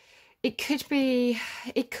 it could be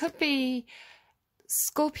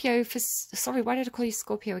Scorpio, sorry, why did I call you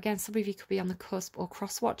Scorpio again? Some of you could be on the cusp or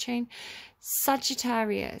cross-watching.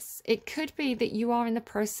 Sagittarius, it could be that you are in the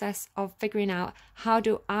process of figuring out, how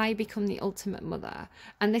do I become the ultimate mother?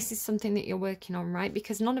 And this is something that you're working on, right?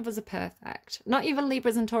 Because none of us are perfect. Not even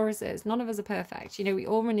Libras and Tauruses. None of us are perfect. You know, we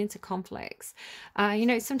all run into conflicts. You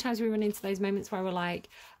know, sometimes we run into those moments where we're like,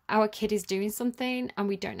 our kid is doing something and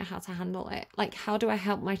we don't know how to handle it. Like, how do I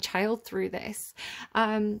help my child through this?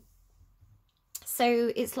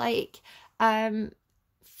 So it's like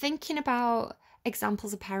thinking about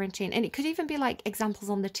examples of parenting, and it could even be like examples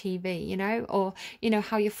on the TV, you know, or, you know,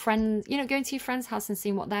 how your friends, you know, going to your friend's house and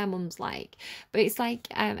seeing what their mum's like. But it's like,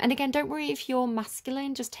 and again, don't worry if you're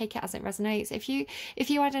masculine, just take it as it resonates. If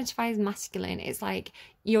you identify as masculine, it's like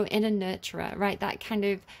you're in a nurturer, right? That kind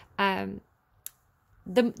of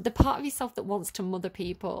the part of yourself that wants to mother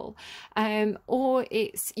people, or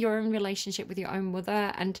it's your own relationship with your own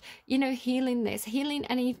mother, and, you know, healing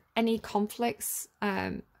any conflicts,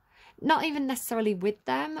 not even necessarily with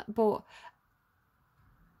them, but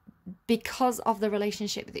because of the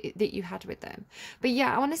relationship that you had with them. But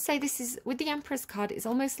yeah, I want to say this is, with the Empress card, it's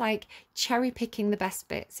almost like cherry picking the best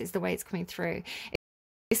bits is the way it's coming through.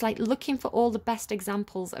 It's like looking for all the best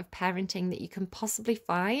examples of parenting that you can possibly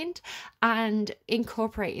find and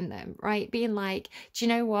incorporating them, right? Being like, do you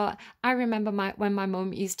know what? I remember when my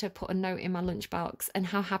mum used to put a note in my lunchbox and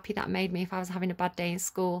how happy that made me if I was having a bad day in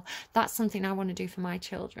school. That's something I want to do for my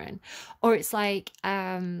children. Or it's like,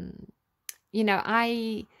 you know,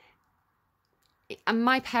 and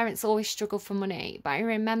my parents always struggled for money, but I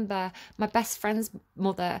remember my best friend's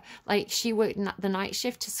mother, like, she worked the night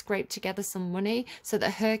shift to scrape together some money so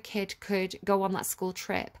that her kid could go on that school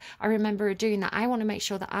trip. I remember her doing that. I want to make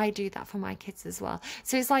sure that I do that for my kids as well.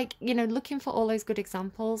 So it's like, you know, looking for all those good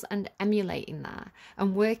examples and emulating that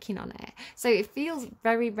and working on it. So it feels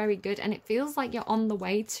very, very good, and it feels like you're on the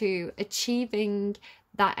way to achieving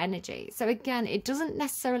that energy. So again, it doesn't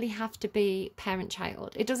necessarily have to be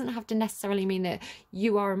parent-child. It doesn't have to necessarily mean that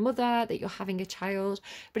you are a mother, that you're having a child,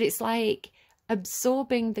 but it's like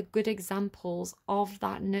absorbing the good examples of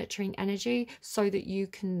that nurturing energy so that you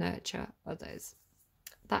can nurture others.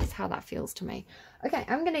 That's how that feels to me. Okay,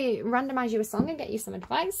 I'm going to randomize you a song and get you some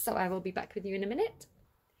advice, so I will be back with you in a minute.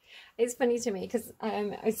 It's funny to me because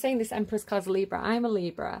I was saying this Empress card's Libra. I'm a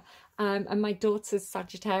Libra, and my daughter's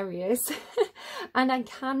Sagittarius, and I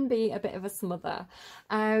can be a bit of a smother.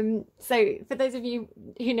 So for those of you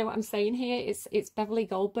who know what I'm saying here, it's Beverly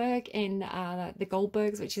Goldberg in The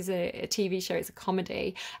Goldbergs, which is a TV show. It's a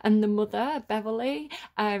comedy, and the mother, Beverly,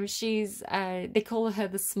 they call her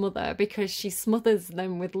the smother because she smothers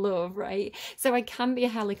them with love, right? So I can be a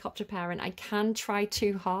helicopter parent. I can try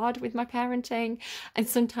too hard with my parenting, and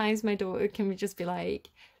sometimes my daughter can just be like,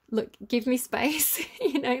 look, give me space,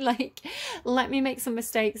 you know, like, let me make some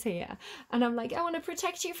mistakes here. And I'm like, I want to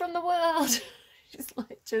protect you from the world.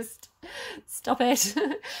 just stop it.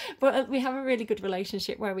 But we have a really good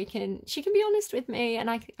relationship where she can be honest with me, and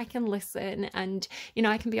I can listen, and, you know,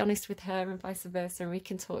 I can be honest with her and vice versa, and we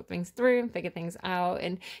can talk things through and figure things out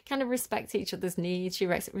and kind of respect each other's needs. She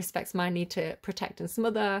respects my need to protect and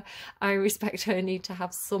smother. I respect her need to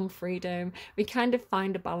have some freedom. We kind of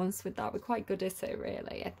find a balance with that. We're quite good at it,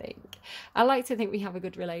 really, I think. I like to think we have a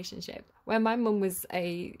good relationship. Where my mum was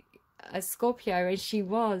a Scorpio,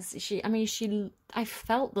 and I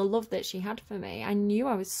felt the love that she had for me. I knew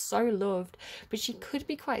I was so loved, but she could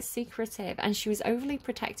be quite secretive, and she was overly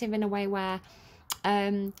protective in a way where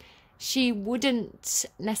she wouldn't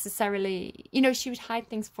necessarily, you know, she would hide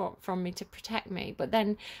things from me to protect me. But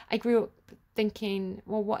then I grew up thinking,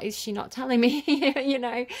 well, what is she not telling me? You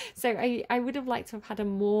know, so I would have liked to have had a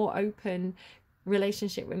more open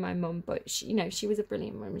relationship with my mum, but she, you know, she was a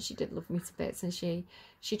brilliant mum, and she did love me to bits, and she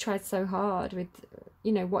tried so hard with,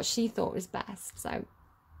 you know, what she thought was best. So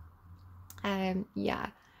yeah,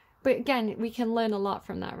 but again, we can learn a lot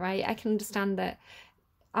from that, right? I can understand that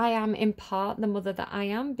I am in part the mother that I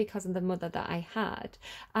am because of the mother that I had,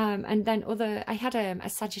 and then I had a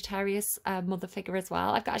Sagittarius mother figure as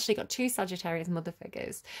well. I've actually got two Sagittarius mother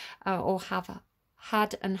figures, or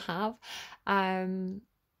had and have.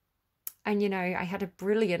 And, you know, I had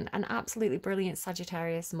an absolutely brilliant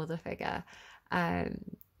Sagittarius mother figure,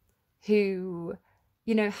 who,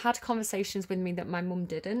 you know, had conversations with me that my mum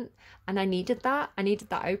didn't. And I needed that. I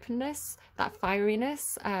needed that openness, that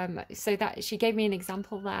fieriness. So that she gave me an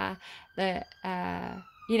example there that,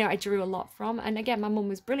 you know, I drew a lot from. And again, my mum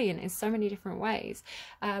was brilliant in so many different ways.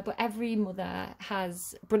 But every mother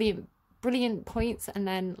has brilliant points. And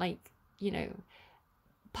then, like, you know,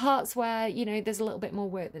 parts where, you know, there's a little bit more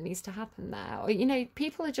work that needs to happen there, or, you know,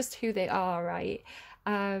 people are just who they are, right?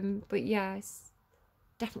 But yes,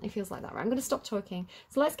 definitely feels like that. Right, I'm going to stop talking.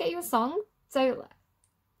 So let's get you a song. So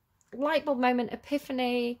light bulb moment,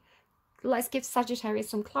 epiphany. Let's give Sagittarius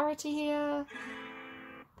some clarity here.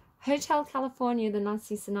 Hotel California, the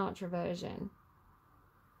Nancy Sinatra version.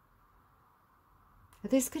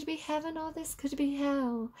 This could be heaven or this could be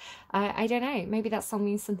hell. I don't know. Maybe that song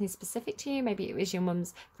means something specific to you. Maybe it was your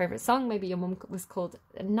mum's favourite song. Maybe your mum was called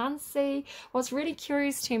Nancy. What's really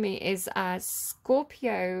curious to me is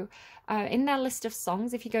Scorpio. In their list of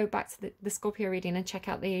songs, if you go back to the Scorpio reading and check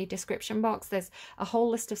out the description box, there's a whole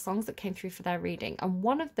list of songs that came through for their reading. And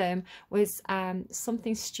one of them was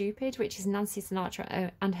Something Stupid, which is Nancy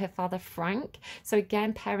Sinatra and her father Frank. So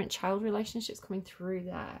again, parent-child relationships coming through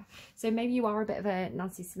there. So maybe you are a bit of a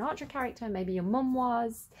Nancy Sinatra character. Maybe your mum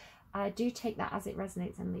was. Do take that as it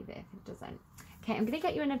resonates and leave it if it doesn't. Okay, I'm going to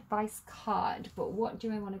get you an advice card, but what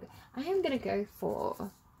do I want to go? I am going to go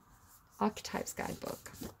for Archetypes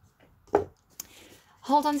Guidebook.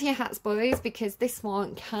 Hold on to your hats, boys, because this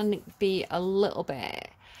one can be a little bit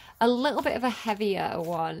of a heavier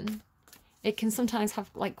one. It can sometimes have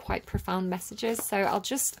like quite profound messages. So I'll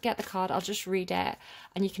just get the card, I'll just read it,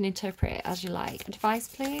 and you can interpret it as you like. Advice,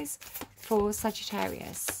 please, for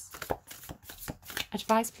Sagittarius.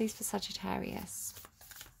 Advice, please, for Sagittarius.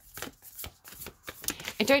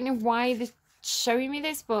 I don't know why they're showing me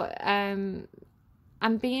this, but I'm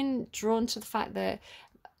being drawn to the fact that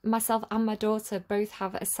myself and my daughter both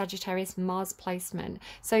have a Sagittarius Mars placement.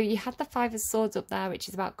 So you had the Five of Swords up there, which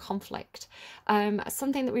is about conflict.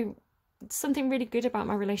 Something really good about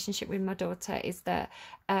my relationship with my daughter is that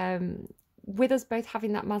with us both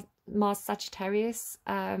having that Mars Sagittarius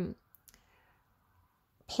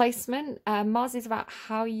placement, Mars is about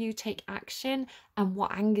how you take action and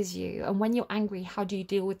what angers you, and when you're angry, how do you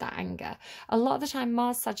deal with that anger? A lot of the time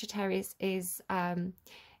Mars Sagittarius is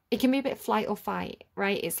it can be a bit flight or fight,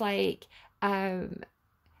 right? It's like, I'm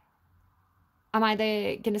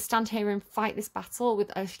either going to stand here and fight this battle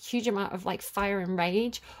with a huge amount of like fire and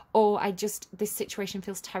rage, or this situation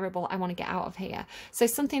feels terrible, I want to get out of here. So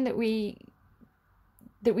something that we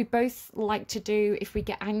both like to do if we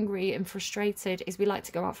get angry and frustrated is we like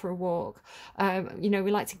to go out for a walk. You know,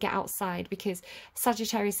 we like to get outside because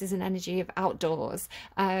Sagittarius is an energy of outdoors.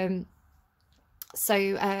 So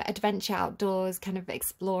adventure outdoors, kind of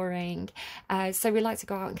exploring. So we like to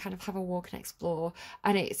go out and kind of have a walk and explore,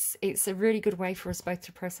 and it's a really good way for us both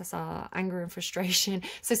to process our anger and frustration.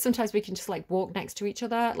 So sometimes we can just like walk next to each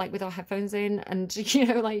other, like with our headphones in, and you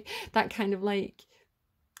know, like that kind of like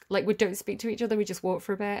we don't speak to each other, we just walk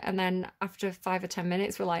for a bit, and then after 5 or 10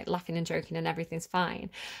 minutes we're like laughing and joking and everything's fine.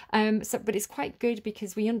 But it's quite good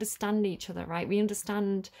because we understand each other, right? We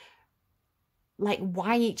understand like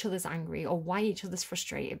why each other's angry or why each other's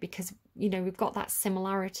frustrated, because you know we've got that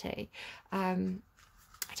similarity. I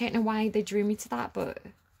don't know why they drew me to that, but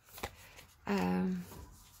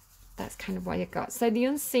that's kind of what I got. So the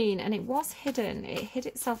unseen, and it was hidden, it hid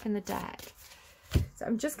itself in the deck. So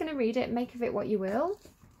I'm just going to read it, make of it what you will.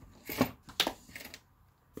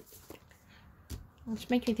 I'll just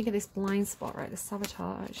make me think of this blind spot, right? The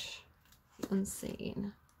sabotage, the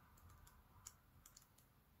unseen.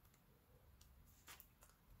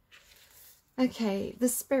 Okay, the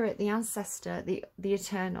spirit, the ancestor, the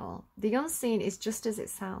eternal. The unseen is just as it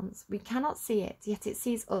sounds. We cannot see it, yet it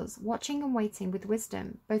sees us, watching and waiting with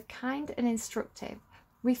wisdom, both kind and instructive.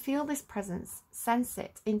 We feel this presence, sense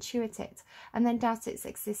it, intuit it, and then doubt its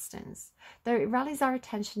existence, though it rallies our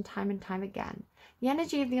attention time and time again. The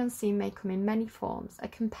energy of the unseen may come in many forms: a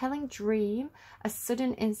compelling dream, a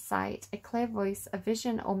sudden insight, a clear voice, a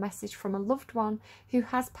vision or message from a loved one who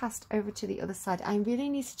has passed over to the other side. I really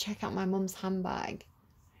need to check out my mum's handbag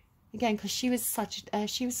again, because she was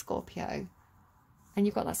Scorpio, and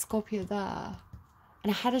you've got that Scorpio there. And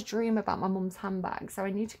I had a dream about my mum's handbag, so I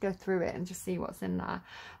need to go through it and just see what's in there.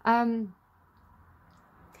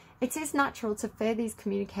 It is natural to fear these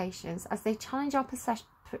communications as they challenge our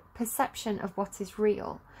perception of what is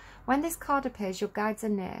real. When this card appears, your guides are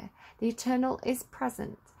near. The eternal is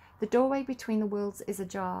present. The doorway between the worlds is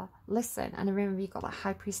ajar. Listen, and remember, you've got that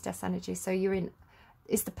high priestess energy, so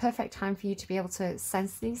it's the perfect time for you to be able to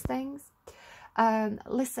sense these things.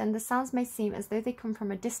 Listen, the sounds may seem as though they come from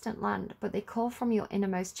a distant land, but they call from your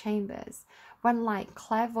innermost chambers, when like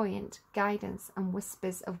clairvoyant guidance and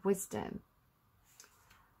whispers of wisdom.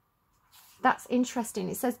 That's interesting.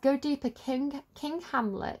 It says, go deeper, King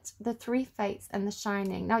Hamlet, the Three Fates and the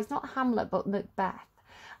Shining. Now, it's not Hamlet, but Macbeth.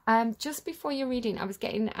 Just before your reading, I was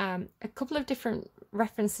getting a couple of different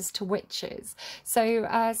references to witches. So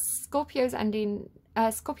Scorpio's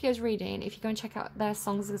reading, if you go and check out their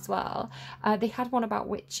songs as well, they had one about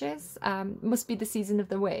witches. Must Be the Season of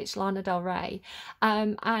the Witch, Lana Del Rey.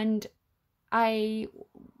 And I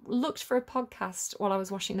looked for a podcast while I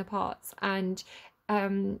was washing the pots, and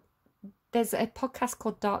there's a podcast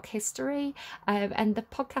called Dark History, and the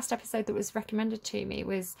podcast episode that was recommended to me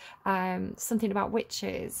was something about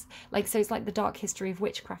witches, like, so it's like the dark history of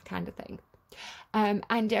witchcraft kind of thing. And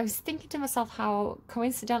I was thinking to myself how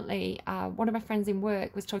coincidentally one of my friends in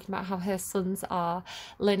work was talking about how her sons are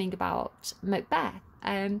learning about Macbeth,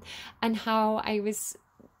 and how I was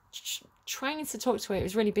trying to talk to her. It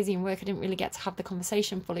was really busy in work, I didn't really get to have the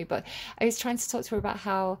conversation fully, but I was trying to talk to her about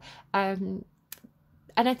how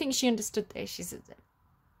and I think she understood this. She's a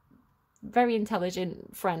very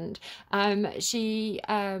intelligent friend. So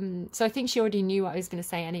I think she already knew what I was going to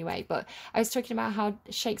say anyway, but I was talking about how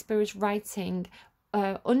Shakespeare was writing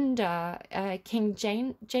under King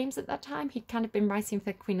James at that time. He'd kind of been writing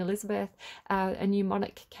for Queen Elizabeth. A new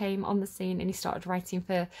monarch came on the scene, and he started writing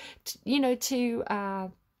for,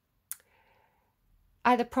 to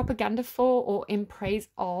either propaganda for or in praise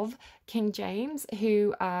of King James,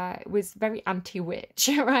 who was very anti-witch,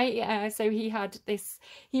 right? So he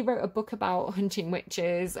wrote a book about hunting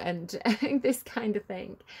witches and this kind of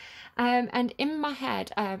thing. And in my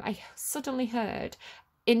head, I suddenly heard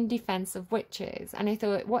In Defense of Witches, and I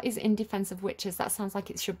thought, what is In Defense of Witches? That sounds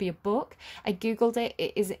like it should be a book. I googled it.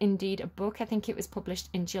 It is indeed a book. I think it was published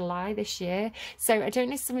in July this year. So I don't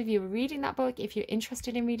know if some of you are reading that book. If you're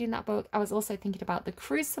interested in reading that book, I was also thinking about The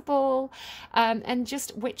Crucible, and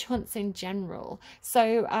just witch hunts in general.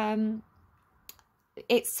 So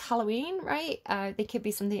it's Halloween, right? There could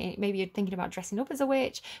be something, maybe you're thinking about dressing up as a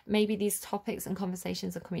witch. Maybe these topics and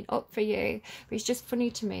conversations are coming up for you. But it's just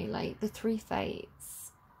funny to me, like the three fates.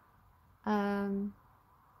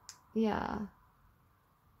 Yeah.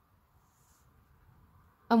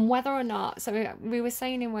 And whether or not, so we were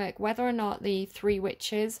saying in work, whether or not the three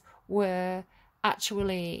witches were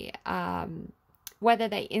actually, whether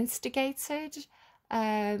they instigated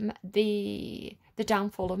the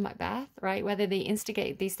downfall of Macbeth, right? Whether they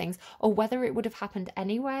instigated these things, or whether it would have happened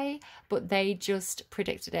anyway, but they just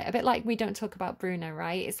predicted it. A bit like we don't talk about Bruno,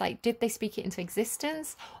 right? It's like, did they speak it into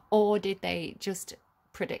existence, or did they just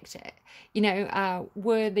predict it?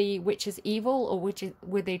 Were the witches evil, or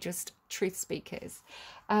were they just truth speakers?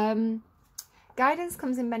 Guidance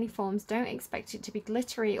comes in many forms. Don't expect it to be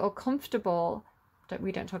glittery or comfortable.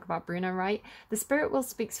 We don't talk about Bruno, right? The spirit will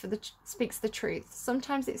speaks the truth.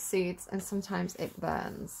 Sometimes it soothes, and sometimes it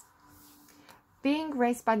burns. Being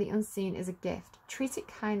graced by the unseen is a gift. Treat it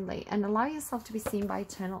kindly and allow yourself to be seen by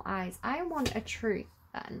eternal eyes. I want a truth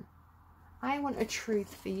then. I want a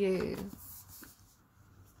truth for you.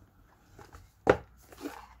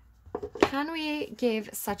 Can we give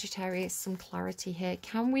Sagittarius some clarity here?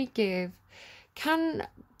 Can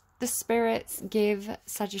the spirits give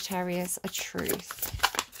Sagittarius a truth?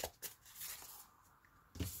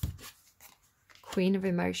 Queen of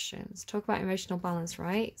Emotions. Talk about emotional balance,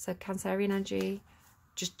 right? So Cancerian energy,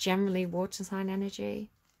 just generally water sign energy.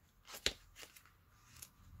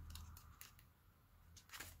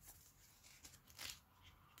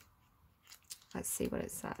 Let's see what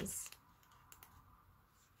it says.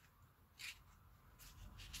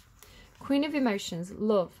 Queen of Emotions,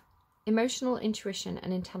 love, emotional intuition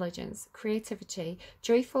and intelligence, creativity,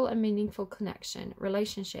 joyful and meaningful connection,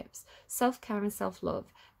 relationships, self-care and self-love,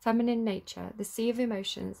 feminine nature, the sea of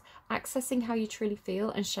emotions, accessing how you truly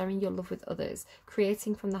feel and sharing your love with others,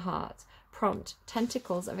 creating from the heart, prompt,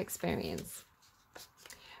 tentacles of experience.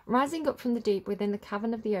 Rising up from the deep within the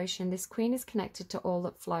cavern of the ocean, this queen is connected to all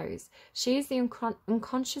that flows. She is the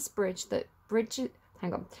unconscious bridge that bridges...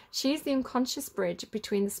 She is the unconscious bridge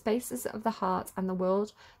between the spaces of the heart and the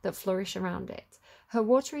world that flourish around it. Her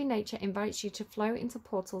watery nature invites you to flow into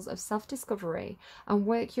portals of self-discovery and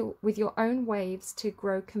work with your own waves to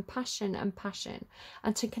grow compassion and passion,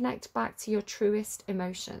 and to connect back to your truest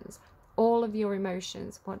emotions. All of your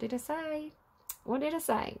emotions. What did I say? What did I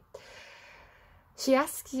say? She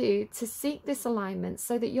asks you to seek this alignment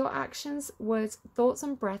so that your actions, words, thoughts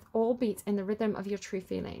and breath all beat in the rhythm of your true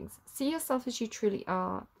feelings. See yourself as you truly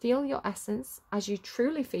are. Feel your essence as you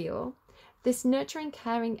truly feel. This nurturing,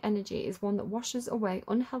 caring energy is one that washes away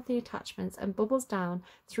unhealthy attachments and bubbles down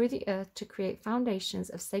through the earth to create foundations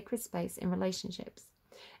of sacred space in relationships.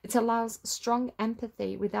 It allows strong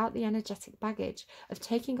empathy without the energetic baggage of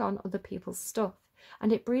taking on other people's stuff.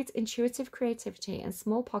 And it breeds intuitive creativity and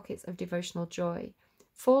small pockets of devotional joy.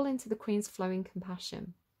 Fall into the Queen's flowing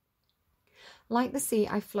compassion. Like the sea,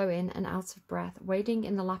 I flow in and out of breath, wading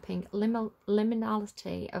in the lapping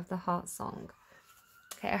liminality of the heart song.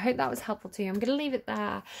 Okay, I hope that was helpful to you. I'm going to leave it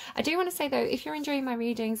there. I do want to say though, if you're enjoying my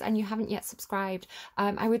readings and you haven't yet subscribed,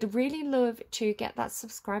 I would really love to get that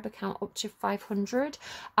subscriber count up to 500,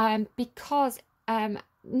 because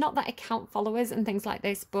not that I count followers and things like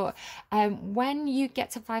this, but when you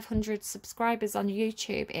get to 500 subscribers on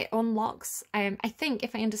YouTube, it unlocks, I think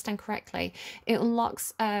if I understand correctly, it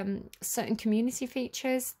unlocks certain community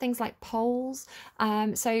features, things like polls,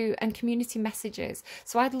 and community messages.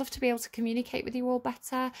 So I'd love to be able to communicate with you all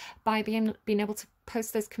better by being able to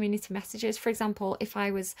post those community messages. For example, if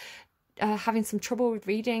I was having some trouble with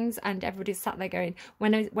readings and everybody's sat there going,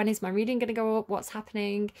 when is my reading going to go up, what's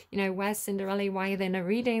happening, you know, where's Cinderella, why are there no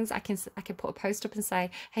readings, I can put a post up and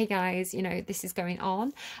say, hey guys, you know, this is going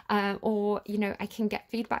on, or you know, I can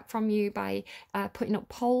get feedback from you by putting up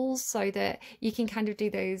polls so that you can kind of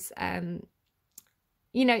do those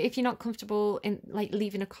you know, if you're not comfortable in like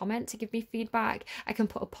leaving a comment to give me feedback, I can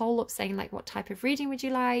put a poll up saying like, what type of reading would you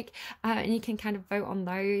like, and you can kind of vote on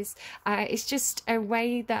those. It's just a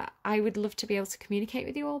way that I would love to be able to communicate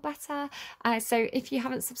with you all better. So if you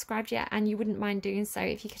haven't subscribed yet and you wouldn't mind doing so,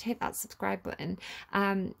 if you could hit that subscribe button,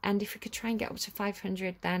 and if we could try and get up to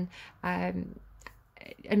 500, then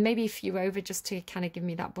and maybe a few over, just to kind of give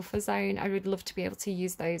me that buffer zone. I would love to be able to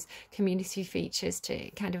use those community features to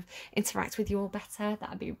kind of interact with you all better.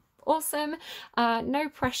 That'd be awesome. No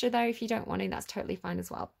pressure though, if you don't want to, that's totally fine as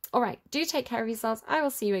well. All right, do take care of yourselves. I will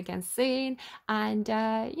see you again soon, and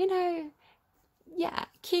you know, yeah,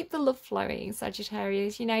 keep the love flowing,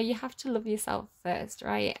 Sagittarius. You know, you have to love yourself first,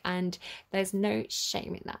 right? And there's no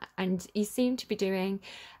shame in that, and you seem to be doing,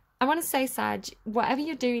 I want to say, Sag, whatever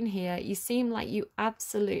you're doing here, you seem like you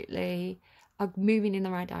absolutely are moving in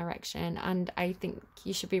the right direction. And I think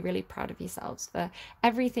you should be really proud of yourselves for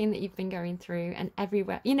everything that you've been going through and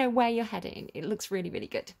everywhere, you know, where you're heading. It looks really, really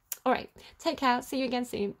good. All right, take care. See you again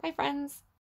soon. Bye, friends.